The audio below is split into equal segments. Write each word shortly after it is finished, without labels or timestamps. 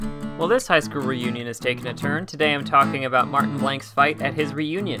Well, this high school reunion has taken a turn. Today I'm talking about Martin Blank's fight at his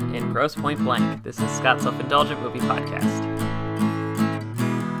reunion in Grosse Pointe Blank. This is Scott's Self-Indulgent Movie Podcast.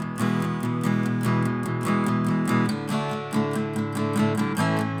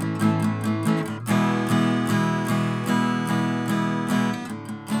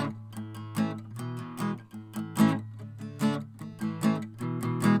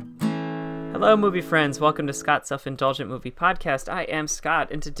 Hello, movie friends. Welcome to Scott's Self-Indulgent Movie Podcast. I am Scott,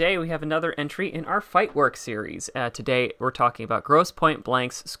 and today we have another entry in our Fight Work series. Today we're talking about Grosse Pointe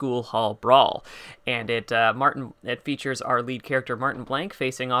Blank's School Hall Brawl, and it features our lead character Martin Blank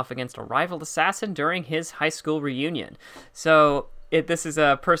facing off against a rival assassin during his high school reunion. So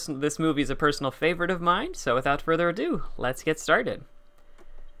this movie is a personal favorite of mine. So without further ado, let's get started.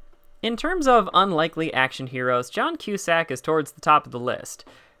 In terms of unlikely action heroes, John Cusack is towards the top of the list.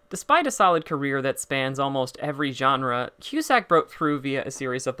 Despite a solid career that spans almost every genre, Cusack broke through via a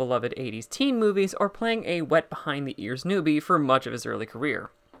series of beloved 80s teen movies or playing a wet-behind-the-ears newbie for much of his early career.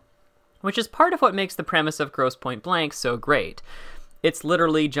 Which is part of what makes the premise of Grosse Pointe Blank so great. It's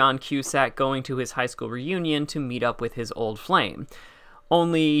literally John Cusack going to his high school reunion to meet up with his old flame.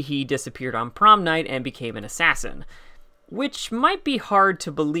 Only he disappeared on prom night and became an assassin. Which might be hard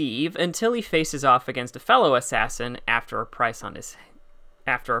to believe until he faces off against a fellow assassin after a price on his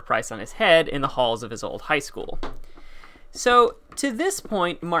head in the halls of his old high school. So, to this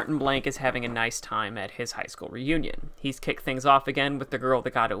point, Martin Blank is having a nice time at his high school reunion. He's kicked things off again with the girl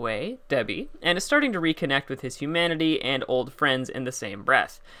that got away, Debbie, and is starting to reconnect with his humanity and old friends in the same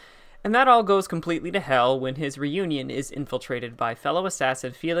breath. And that all goes completely to hell when his reunion is infiltrated by fellow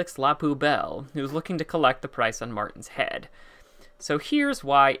assassin Felix La Poubelle, who's looking to collect the price on Martin's head. So here's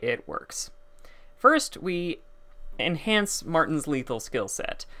why it works. First, we enhance Martin's lethal skill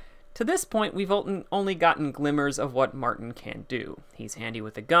set. To this point, we've only gotten glimmers of what Martin can do. He's handy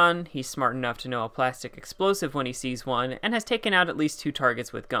with a gun, he's smart enough to know a plastic explosive when he sees one, and has taken out at least 2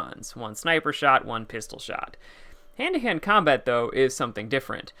 targets with guns, 1 sniper shot, 1 pistol shot. Hand-to-hand combat, though, is something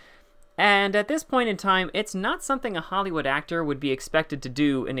different. And at this point in time, it's not something a Hollywood actor would be expected to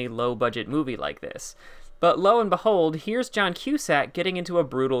do in a low-budget movie like this. But lo and behold, here's John Cusack getting into a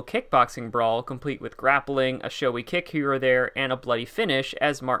brutal kickboxing brawl, complete with grappling, a showy kick here or there, and a bloody finish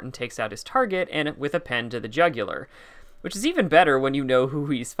as Martin takes out his target and with a pen to the jugular. Which is even better when you know who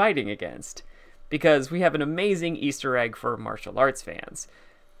he's fighting against. Because we have an amazing Easter egg for martial arts fans.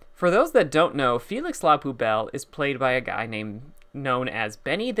 For those that don't know, Felix La Poubelle is played by a guy known as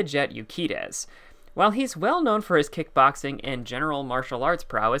Benny the Jet Urquidez. While he's well known for his kickboxing and general martial arts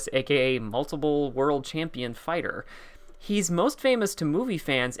prowess, aka multiple world champion fighter, he's most famous to movie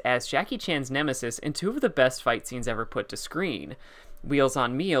fans as Jackie Chan's nemesis in 2 of the best fight scenes ever put to screen, Wheels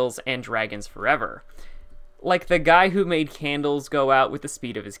on Meals and Dragons Forever. Like the guy who made candles go out with the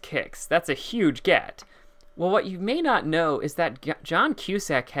speed of his kicks. That's a huge get. Well, what you may not know is that John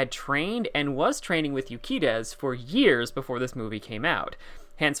Cusack had trained and was training with Urquidez for years before this movie came out.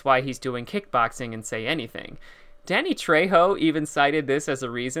 Hence why he's doing kickboxing and Say Anything. Danny Trejo even cited this as a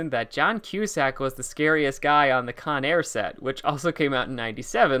reason that John Cusack was the scariest guy on the Con Air set, which also came out in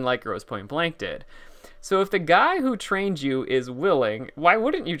 '97 like Grosse Pointe Blank did. So if the guy who trained you is willing, why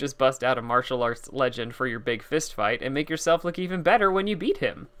wouldn't you just bust out a martial arts legend for your big fist fight and make yourself look even better when you beat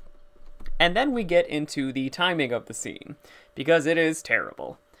him? And then we get into the timing of the scene, because it is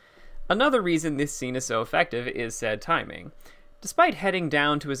terrible. Another reason this scene is so effective is said timing. Despite heading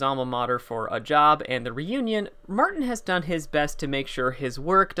down to his alma mater for a job and the reunion, Martin has done his best to make sure his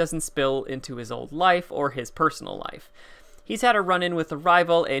work doesn't spill into his old life or his personal life. He's had a run-in with a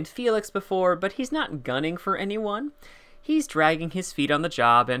rival and Felix before, but he's not gunning for anyone. He's dragging his feet on the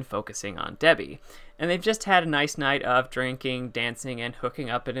job and focusing on Debbie. And they've just had a nice night of drinking, dancing, and hooking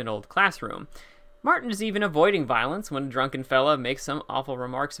up in an old classroom. Martin is even avoiding violence when a drunken fella makes some awful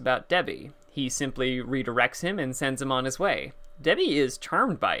remarks about Debbie. He simply redirects him and sends him on his way. Debbie is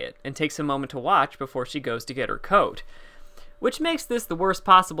charmed by it and takes a moment to watch before she goes to get her coat. Which makes this the worst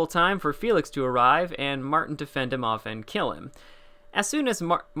possible time for Felix to arrive and Martin to fend him off and kill him. As soon as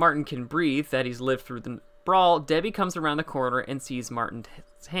Martin can breathe that he's lived through the brawl, Debbie comes around the corner and sees Martin's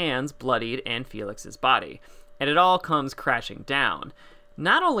hands bloodied and Felix's body. And it all comes crashing down.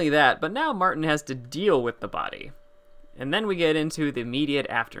 Not only that, but now Martin has to deal with the body. And then we get into the immediate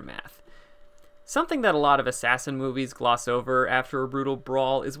aftermath. Something that a lot of assassin movies gloss over after a brutal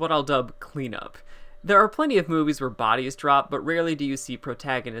brawl is what I'll dub cleanup. There are plenty of movies where bodies drop, but rarely do you see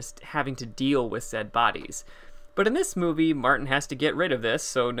protagonists having to deal with said bodies. But in this movie, Martin has to get rid of this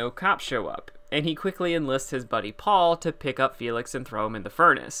so no cops show up, and he quickly enlists his buddy Paul to pick up Felix and throw him in the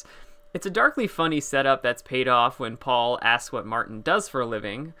furnace. It's a darkly funny setup that's paid off when Paul asks what Martin does for a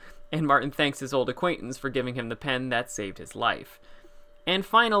living, and Martin thanks his old acquaintance for giving him the pen that saved his life. And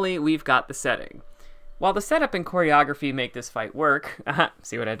finally, we've got the setting. While the setup and choreography make this fight work,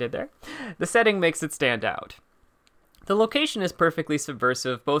 see what I did there? The setting makes it stand out. The location is perfectly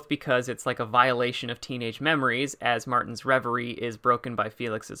subversive, both because it's like a violation of teenage memories, as Martin's reverie is broken by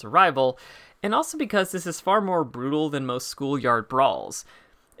Felix's arrival, and also because this is far more brutal than most schoolyard brawls.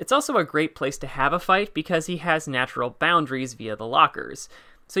 It's also a great place to have a fight because he has natural boundaries via the lockers.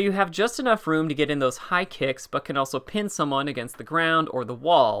 So you have just enough room to get in those high kicks, but can also pin someone against the ground or the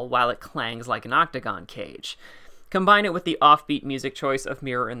wall while it clangs like an octagon cage. Combine it with the offbeat music choice of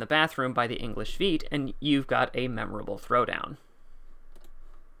Mirror in the Bathroom by the English Feet, and you've got a memorable throwdown.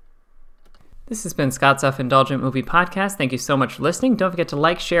 This has been Scott's Self-Indulgent Movie Podcast. Thank you so much for listening. Don't forget to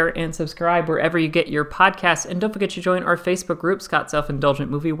like, share, and subscribe wherever you get your podcasts. And don't forget to join our Facebook group, Scott's Self-Indulgent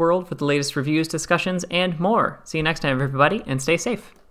Movie World, for the latest reviews, discussions, and more. See you next time, everybody, and stay safe.